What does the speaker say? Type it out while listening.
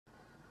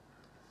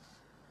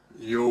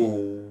Yo,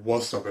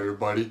 what's up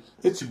everybody?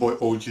 It's your boy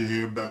OG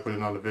here, back with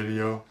another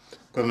video.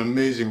 Got an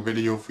amazing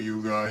video for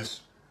you guys.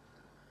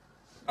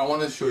 I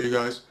want to show you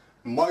guys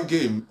my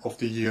game of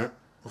the year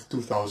of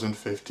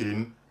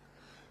 2015.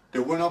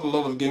 There were not a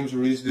lot of games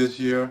released this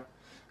year.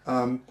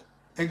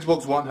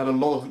 Xbox One had a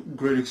lot of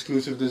great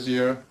exclusives this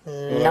year.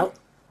 Nope.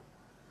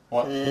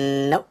 What?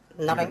 Nope,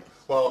 nothing. Okay.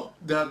 Well,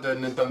 they had the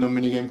Nintendo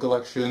minigame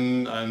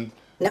collection and...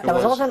 No, there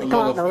was also nothing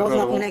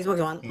on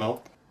Xbox One.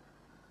 No?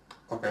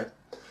 Okay.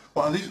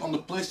 Well, at least on the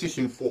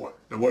PlayStation 4,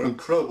 there were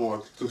incredible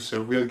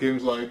exclusives. We had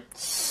games like...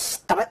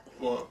 Stop it.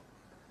 What?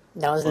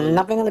 There was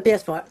nothing on the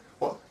PS4.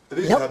 Well, at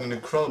least had an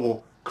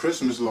incredible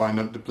Christmas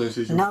lineup, the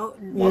PlayStation. No,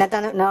 what?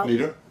 Nintendo, no.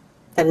 Neither?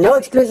 There are no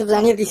exclusives on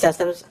any of these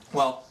systems.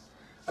 Well,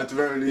 at the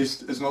very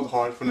least, it's not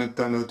hard for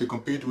Nintendo to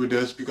compete with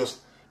this because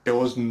there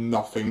was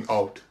nothing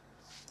out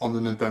on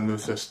the Nintendo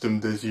system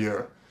this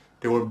year.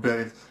 There were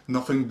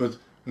nothing but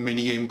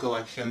minigame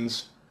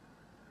collections,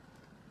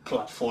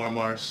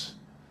 platformers.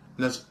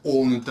 That's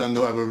all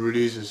Nintendo ever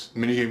releases,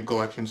 minigame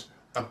collections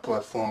and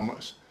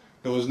platformers.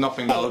 There was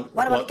nothing out.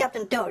 What about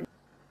Captain Toad?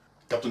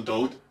 Captain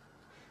Toad?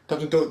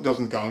 Captain Toad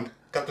doesn't count.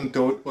 Captain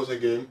Toad was a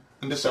game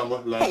in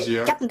December last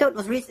year. Captain Toad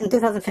was released in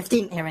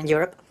 2015 here in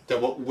Europe.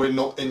 We're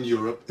not in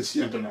Europe, it's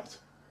the internet.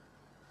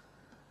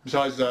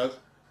 Besides that,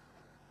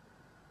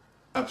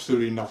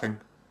 absolutely nothing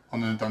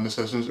on the Nintendo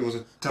systems. It was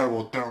a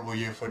terrible, terrible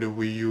year for the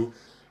Wii U.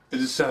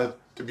 It is sad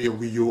to be a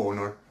Wii U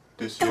owner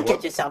this year. Don't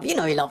kid yourself, you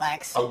know you love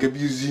X. I'll give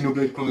you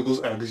Xenoblade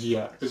Chronicles X,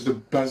 yeah. It's the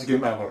best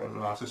game ever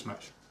after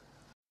Smash.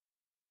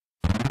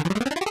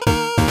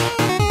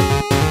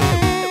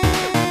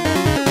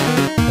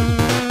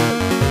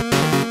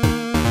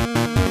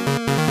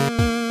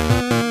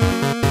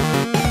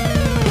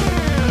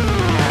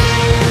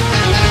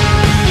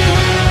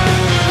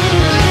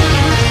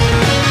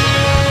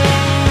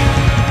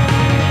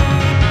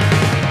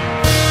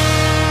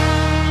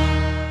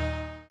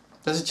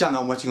 There's a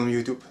channel I'm watching on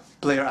YouTube,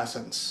 Player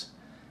Essence,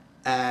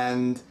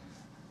 and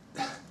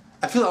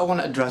I feel I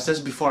want to address this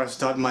before I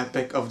start my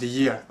pick of the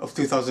year of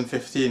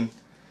 2015,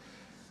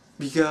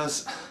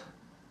 because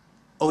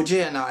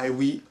OJ and I,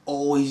 we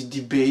always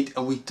debate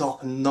and we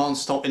talk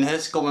non-stop in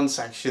his comment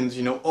sections,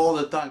 you know, all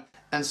the time,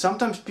 and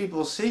sometimes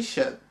people say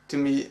shit to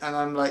me and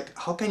I'm like,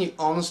 how can you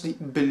honestly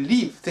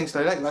believe things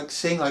like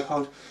saying like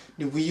how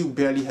the Wii U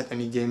barely had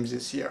any games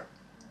this year.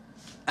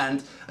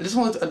 And I just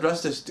wanted to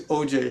address this to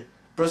OJ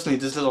personally,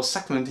 this little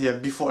segment here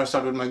before I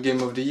start with my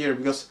game of the year,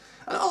 because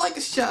I like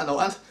his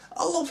channel and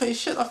I love his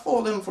shit. I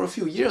followed him for a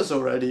few years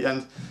already,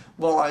 and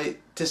while I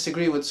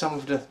disagree with some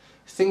of the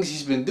things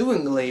he's been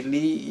doing lately,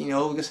 you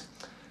know, because,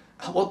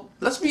 well,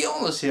 let's be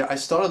honest here, I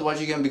started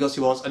watching him because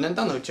he was a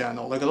Nintendo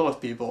channel, like a lot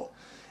of people,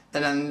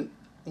 and then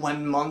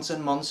when months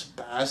and months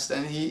passed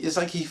and he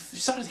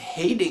started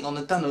hating on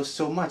Nintendo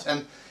so much,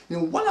 and you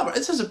know, whatever,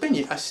 it's his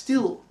opinion, I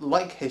still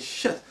like his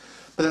shit,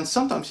 but then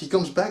sometimes he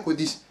comes back with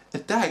these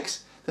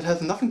attacks that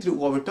have nothing to do with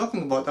what we're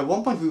talking about. At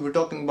one point we were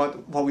talking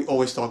about what we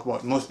always talk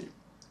about, mostly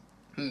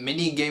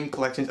mini game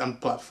collections and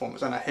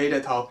platforms, and I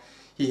hated how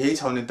he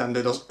hates how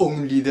Nintendo does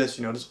only this,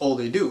 you know, that's all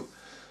they do.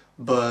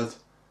 But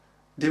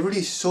they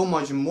release so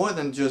much more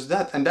than just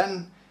that, and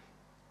then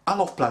I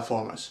love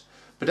platformers.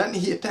 But then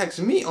he attacks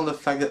me on the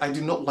fact that I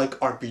do not like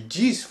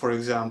RPGs, for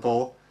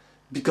example,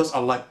 because I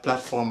like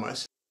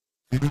platformers.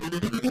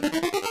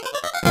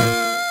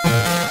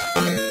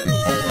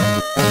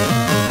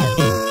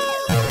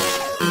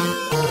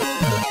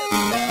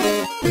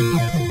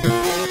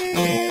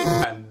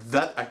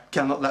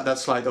 Cannot let that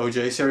slide,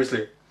 OJ,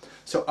 seriously.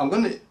 So I'm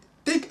gonna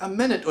take a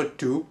minute or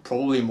two,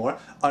 probably more,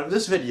 out of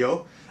this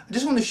video. I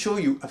just want to show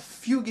you a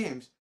few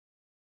games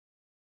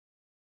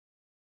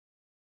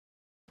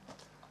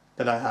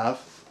that I have.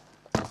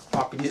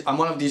 RPGs. I'm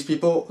one of these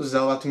people.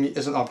 Zelda to me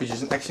is an RPG,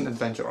 it's an action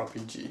adventure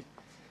RPG.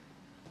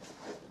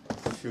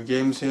 A few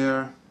games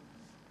here.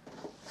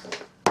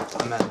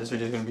 Oh man, this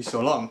video is gonna be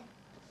so long.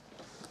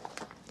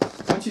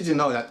 I want you to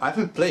know that I've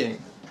been playing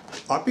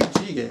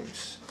RPG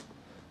games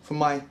for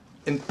my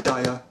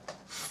entire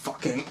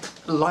fucking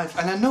life,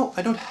 and I know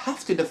I don't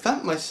have to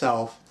defend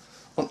myself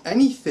on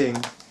anything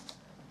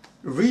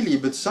really,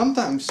 but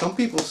sometimes some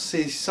people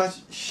say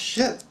such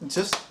shit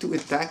just to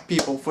attack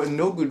people for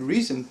no good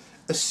reason,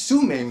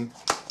 assuming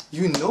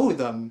you know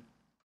them.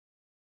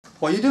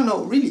 Well, you don't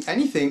know really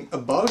anything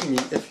about me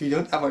if you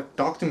don't ever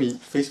talk to me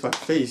face by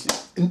face,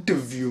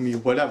 interview me,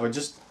 whatever,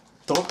 just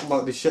talk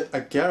about the shit I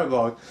care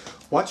about,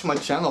 watch my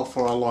channel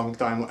for a long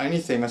time or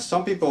anything. And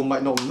some people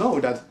might not know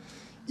that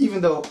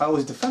even though I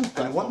was defending,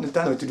 I want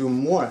Nintendo to do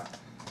more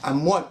and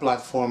more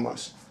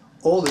platformers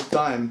all the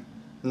time,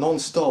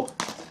 non-stop.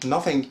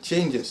 Nothing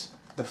changes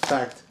the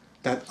fact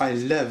that I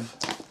live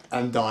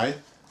and die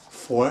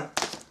for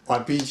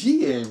RPG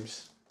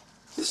games.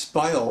 This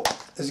pile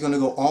is gonna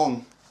go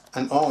on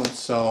and on,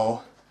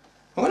 so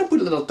I'm gonna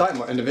put a little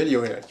timer in the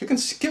video here. You can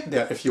skip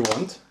there if you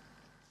want.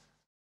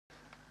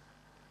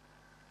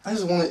 I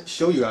just want to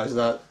show you guys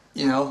that,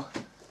 you know,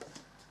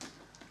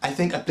 I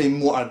think I play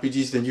more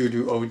RPGs than you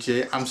do,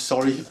 OJ. I'm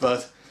sorry,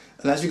 but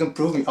unless you can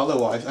prove me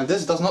otherwise, and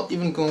this does not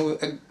even go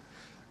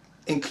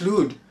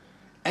include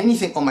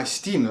anything on my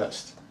Steam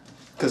list,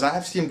 because I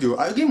have Steam too.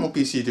 I game on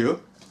PC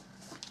too.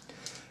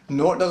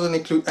 Nor does it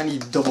include any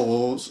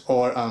doubles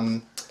or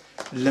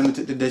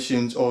limited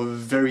editions or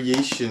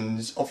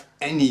variations of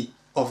any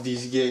of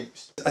these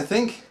games. I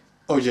think,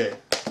 OJ,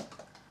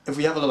 if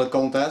we have a little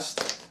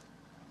contest,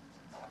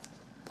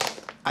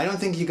 I don't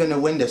think you're gonna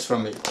win this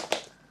from me.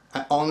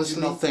 I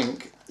honestly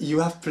think you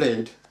have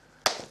played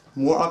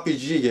more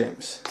RPG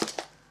games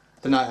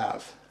than I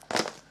have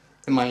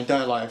in my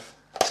entire life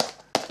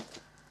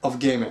of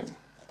gaming.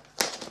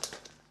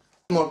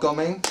 More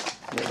coming,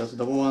 yeah, that's a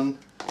double one,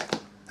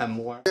 and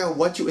more. Yeah,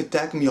 what you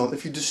attack me on,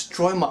 if you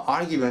destroy my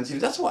arguments,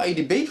 that's what I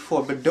debate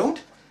for, but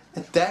don't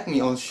attack me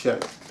on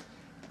shit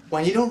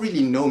when you don't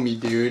really know me,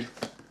 dude.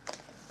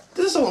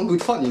 This is all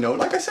good fun, you know,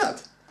 like I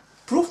said.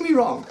 Prove me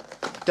wrong.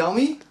 Tell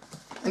me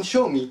and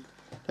show me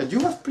that you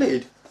have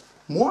played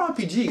more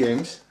RPG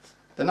games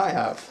than I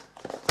have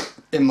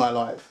in my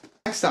life.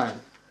 Next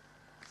time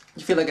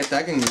you feel like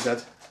attacking me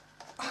that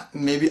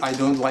maybe I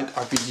don't like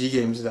RPG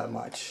games that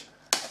much.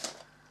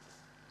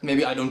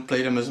 Maybe I don't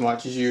play them as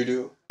much as you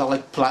do. I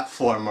like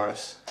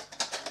platformers.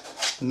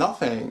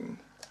 Nothing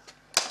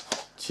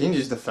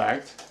changes the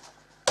fact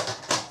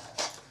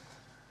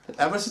that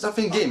ever since I've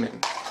been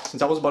gaming,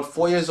 since I was about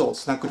 4 years old,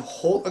 since I could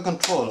hold a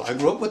controller, I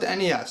grew up with the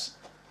NES,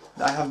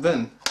 that I have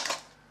been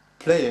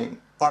playing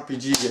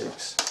RPG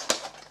games.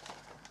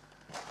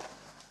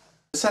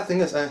 The sad thing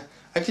is, I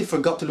actually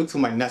forgot to look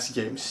through my NES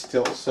games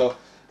still, so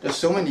there's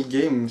so many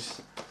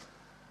games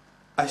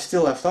I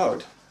still left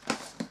out.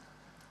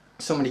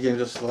 So many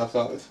games I still left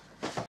out.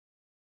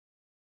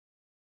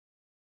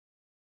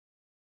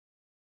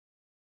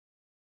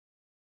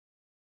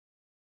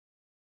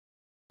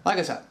 Like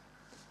I said,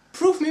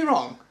 prove me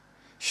wrong.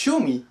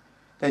 Show me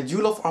that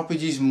you love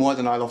RPGs more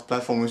than I love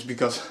platformers,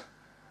 because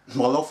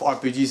my love for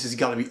RPGs has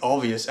gotta be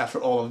obvious after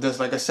all of this,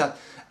 like I said.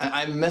 And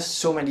I missed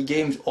so many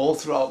games all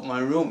throughout my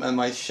room and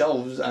my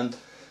shelves, and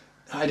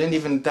I didn't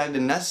even tag the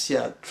NES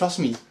yet. Trust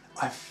me,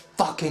 I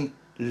fucking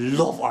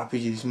love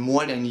RPGs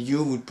more than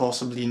you would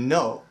possibly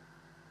know.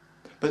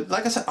 But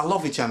like I said, I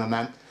love each other,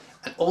 man.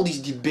 And all these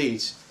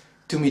debates,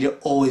 to me, they're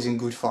always in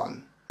good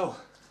fun. So,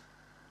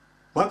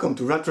 welcome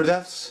to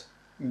RetroDeath's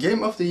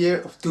Game of the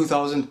Year of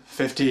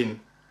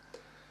 2015.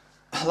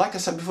 Like I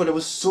said before, there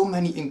were so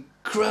many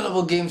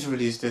incredible games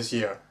released this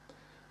year.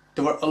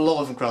 There were a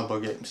lot of incredible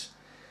games.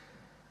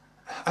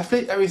 I've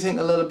played everything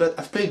a little bit.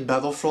 I've played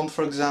Battlefront,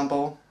 for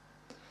example.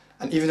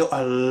 And even though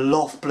I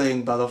love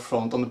playing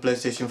Battlefront on the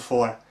PlayStation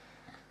 4,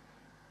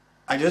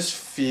 I just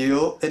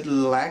feel it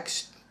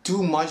lacks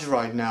too much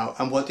right now.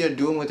 And what they're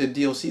doing with the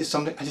DLC is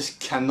something I just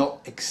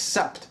cannot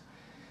accept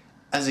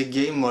as a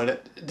gamer.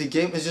 That the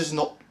game is just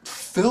not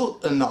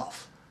filled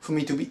enough for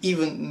me to be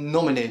even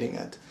nominating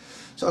it.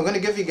 So I'm gonna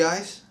give you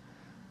guys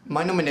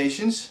my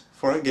nominations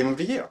for Game of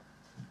the Year.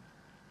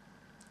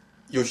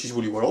 Yoshi's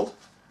Woolly World,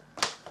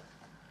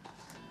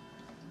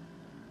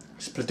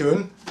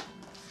 Splatoon,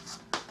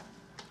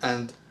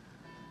 and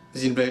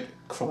Xenoblade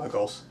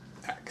Chronicles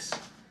X.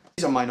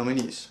 These are my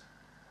nominees.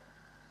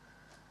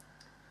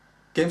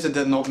 Games that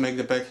did not make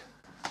the pick: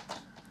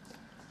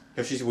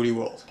 Yoshi's Woolly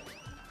World.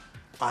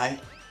 I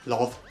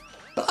love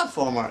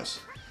platformers.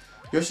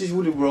 Yoshi's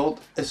Woolly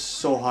World is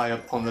so high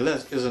up on the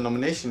list as a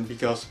nomination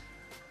because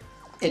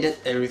it did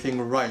everything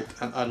right,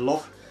 and I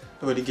love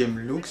the way the game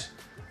looks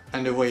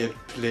and the way it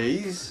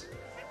plays.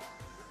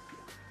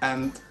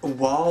 And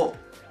while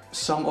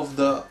some of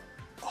the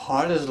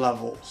hardest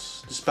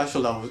levels, the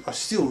special levels, are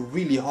still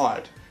really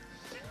hard,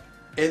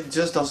 it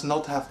just does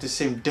not have the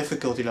same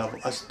difficulty level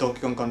as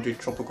Donkey Kong Country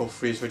Tropical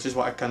Freeze, which is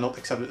why I cannot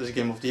accept it as a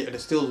Game of the Year. It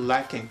is still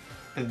lacking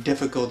in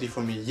difficulty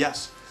for me.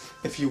 Yes,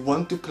 if you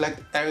want to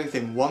collect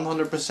everything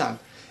 100%,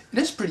 it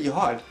is pretty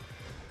hard.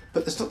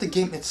 But it's not the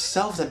game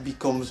itself that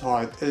becomes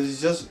hard. It's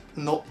just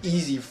not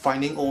easy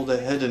finding all the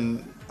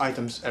hidden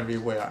items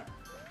everywhere.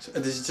 So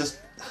it is just,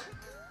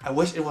 I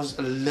wish it was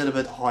a little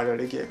bit harder,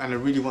 the game, and I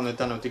really want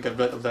Nintendo to get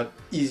rid of that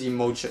easy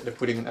mode shit they're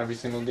putting in every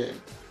single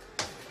game.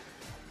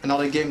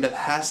 Another game that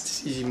has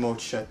this easy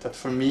mode shit that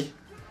for me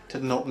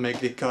did not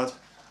make the cut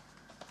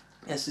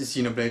is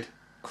Xenoblade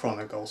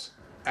Chronicles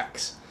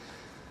X.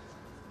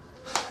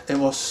 It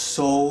was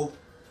so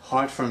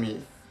hard for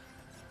me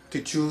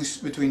to choose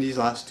between these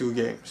last two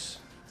games.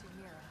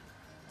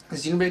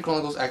 Xenoblade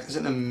Chronicles X is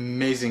an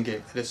amazing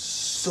game. It is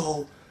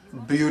so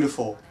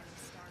beautiful.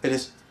 It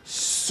is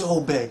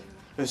so big.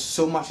 There's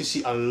so much to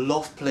see. I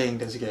love playing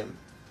this game.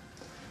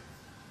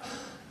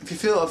 If you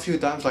fail a few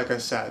times, like I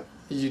said,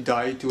 you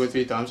die 2 or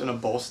 3 times and a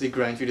boss, they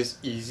grant you this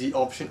easy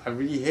option. I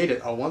really hate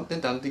it. I want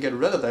Nintendo to get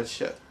rid of that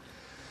shit.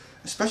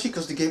 Especially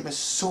because the game is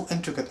so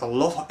intricate. I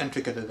love how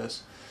intricate it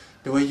is.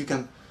 The way you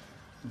can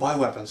buy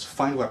weapons,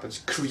 find weapons,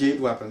 create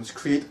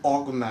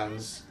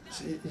augments.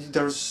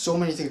 There's so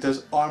many things.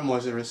 There's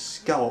armors, there is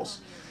skulls.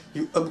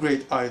 You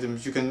upgrade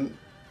items, you can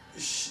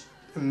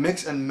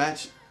mix and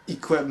match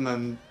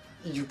equipment.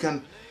 You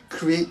can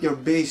create your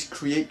base,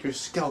 create your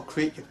skull,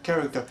 create your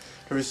character.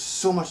 There is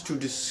so much to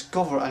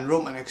discover and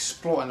roam and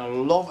explore, and I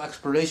love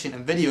exploration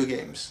in video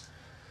games.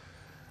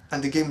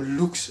 and the game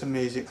looks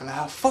amazing, and I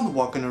have fun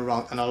walking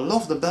around, and I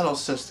love the battle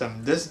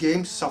system. This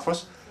game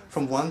suffers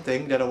from one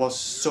thing that I was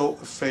so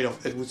afraid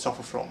of it would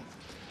suffer from.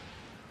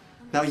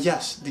 Now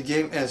yes, the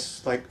game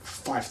is like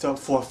 4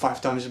 or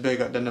 5 times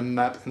bigger than the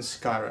map in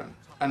Skyrim,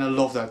 and I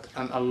love that,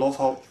 and I love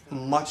how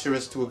much there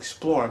is to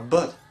explore,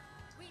 but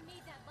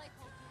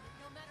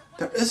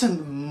there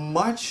isn't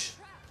much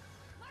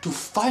to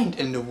find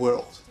in the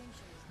world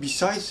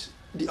besides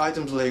the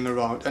items laying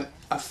around and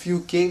a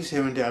few caves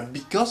here and there,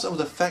 because of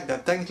the fact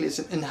that technically it's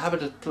an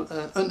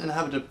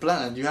uninhabited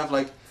planet. You have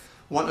like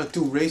 1 or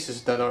 2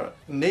 races that are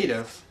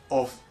native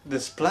of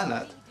this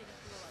planet.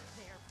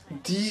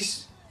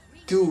 These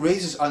 2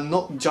 races are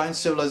not giant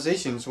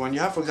civilizations. When you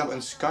have, for example,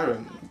 in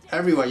Skyrim,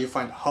 everywhere you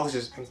find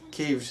houses and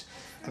caves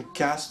and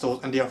castles,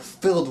 and they are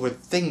filled with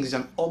things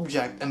and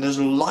objects, and there's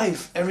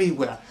life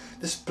everywhere.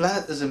 This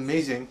planet is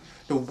amazing.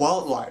 The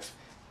wildlife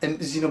in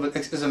Xenoblade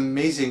X is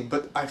amazing,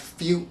 but I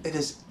feel it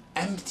is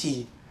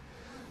empty.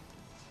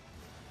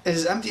 It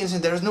is empty, and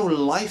there is no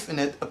life in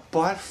it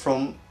apart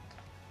from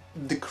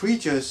the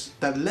creatures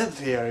that live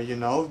here, you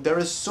know. There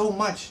is so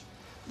much.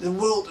 The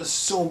world is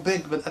so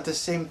big, but at the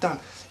same time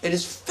it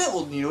is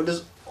filled, you know.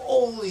 There's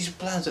all these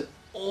planets and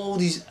all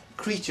these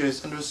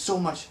creatures, and there's so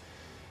much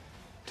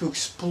to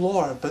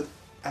explore, but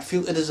I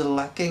feel it is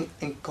lacking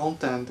in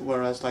content.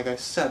 Whereas, like I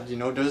said, you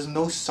know, there's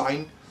no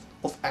sign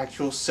of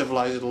actual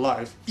civilized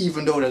life,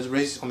 even though there's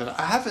races on it.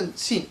 I haven't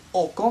seen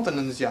all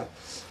continents yet,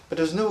 but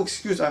there's no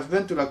excuse. I've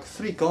been to like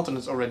 3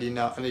 continents already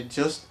now, and it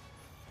just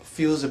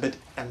feels a bit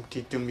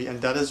empty to me,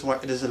 and that is why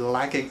it is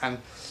lacking, and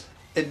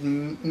it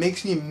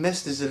makes me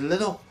miss this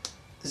little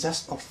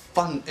zest of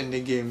fun in the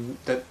game,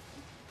 that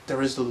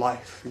there is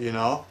life, you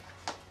know.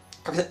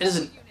 It is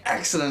an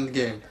excellent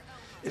game.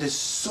 It is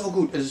so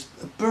good. It is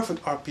a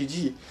perfect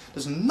RPG.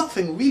 There's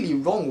nothing really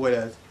wrong with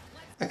it,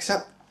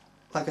 except,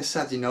 like I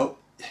said, you know,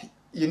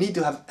 you need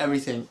to have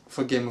everything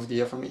for Game of the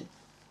Year for me.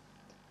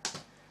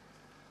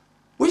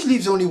 Which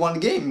leaves only one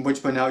game,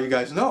 which by now you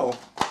guys know.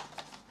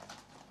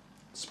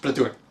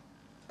 Splatoon.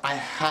 I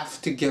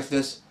have to give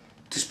this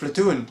to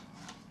Splatoon.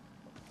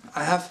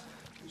 I have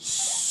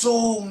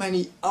so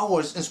many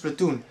hours in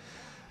Splatoon.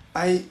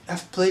 I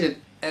have played it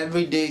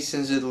every day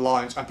since it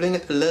launched. I'm playing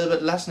it a little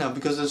bit less now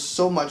because there's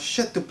so much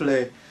shit to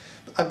play.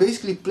 I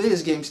basically play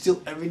this game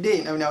still every day,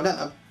 and every now and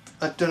then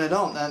I turn it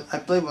on and I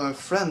play with my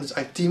friends.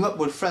 I team up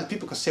with friends.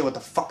 People can say what the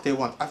fuck they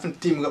want. I've been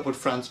teaming up with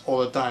friends all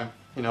the time,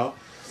 you know.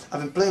 I've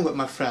been playing with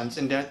my friends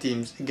in their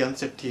teams,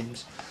 against their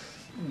teams.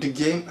 The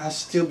game has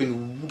still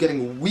been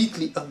getting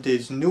weekly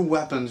updates, new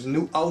weapons,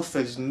 new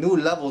outfits, new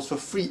levels for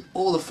free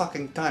all the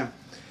fucking time.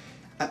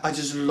 And I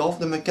just love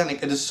the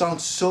mechanic. It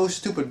sounds so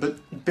stupid, but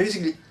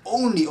basically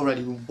only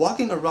already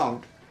walking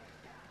around,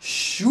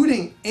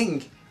 shooting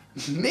ink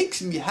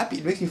makes me happy.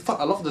 It makes me fun.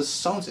 I love the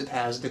sounds it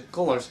has, the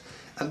colors,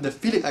 and the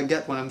feeling I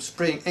get when I'm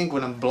spraying ink,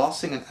 when I'm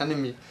blasting an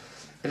enemy.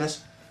 It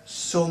is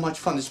so much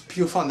fun. It's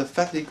pure fun. The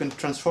fact that you can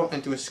transform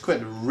into a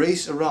squid,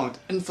 race around,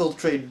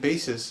 infiltrate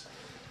bases.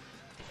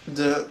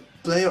 The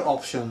player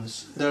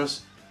options.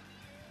 There's...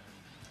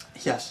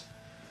 Yes.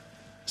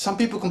 Some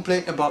people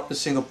complain about the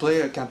single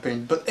player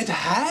campaign, but it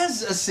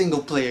has a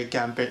single player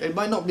campaign. It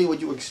might not be what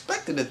you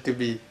expected it to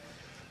be,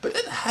 but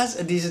it has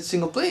a decent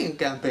single player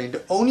campaign.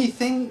 The only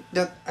thing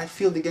that I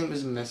feel the game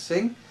is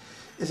missing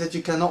is that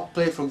you cannot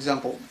play, for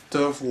example,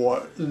 Turf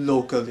War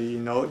locally, you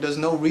know. There's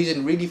no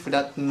reason really for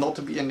that not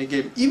to be in the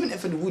game. Even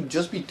if it would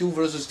just be 2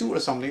 versus 2 or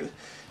something,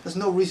 there's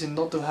no reason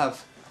not to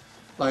have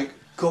like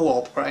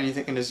co-op or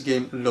anything in this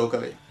game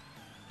locally.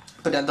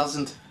 But that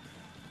doesn't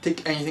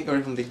take anything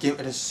away from the game.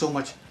 It is so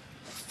much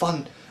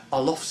fun. I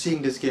love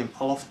seeing this game.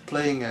 I love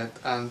playing it,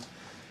 and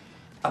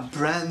a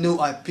brand new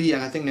IP,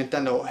 and I think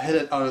Nintendo hit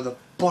it out of the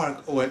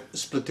park with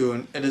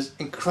Splatoon. It is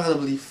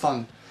incredibly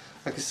fun.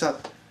 Like I said,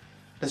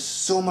 there's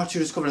so much to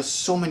discover. There's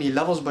so many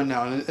levels by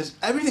now, and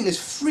everything is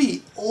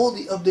free. All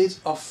the updates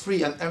are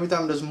free, and every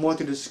time there's more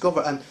to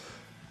discover. And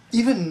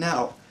even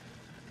now,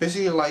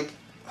 basically like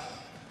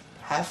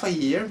half a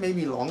year,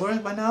 maybe longer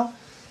by now,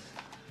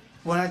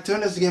 when I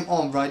turn this game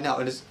on right now,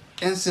 it is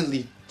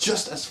instantly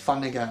just as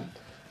fun again.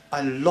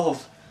 I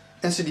love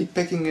instantly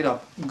picking it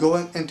up,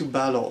 going into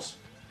battles,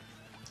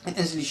 and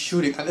instantly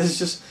shooting, and it's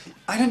just,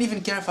 I don't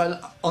even care if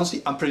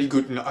honestly, I'm pretty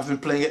good, you know. I've been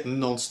playing it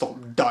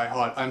non-stop, die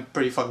hard. I'm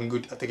pretty fucking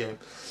good at the game.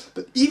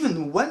 But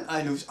even when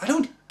I lose, I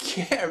don't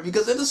care,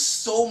 because it is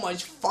so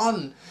much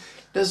fun.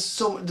 There's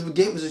so much, the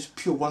game is just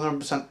pure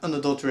 100%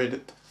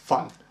 unadulterated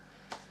fun.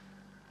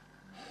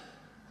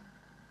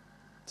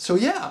 So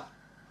yeah,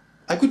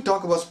 I could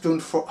talk about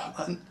Splatoon for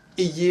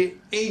a year,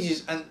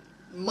 ages and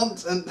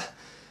months,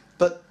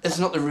 but it's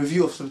not a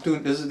review of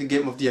Splatoon. This is the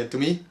game of the year. To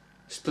me,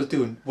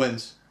 Splatoon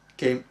wins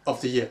Game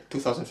of the Year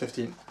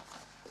 2015.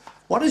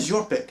 What is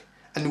your pick?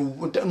 And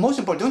most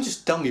important, don't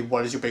just tell me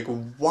what is your pick.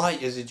 Why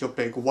is it your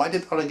pick? Why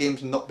did other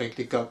games not make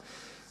the cut?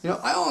 You know,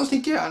 I honestly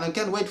care, and I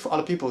can't wait for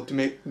other people to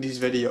make these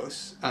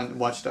videos and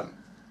watch them.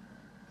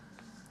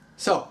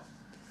 So,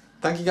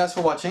 thank you guys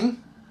for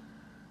watching.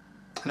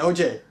 And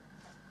OJ,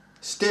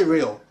 stay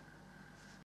real.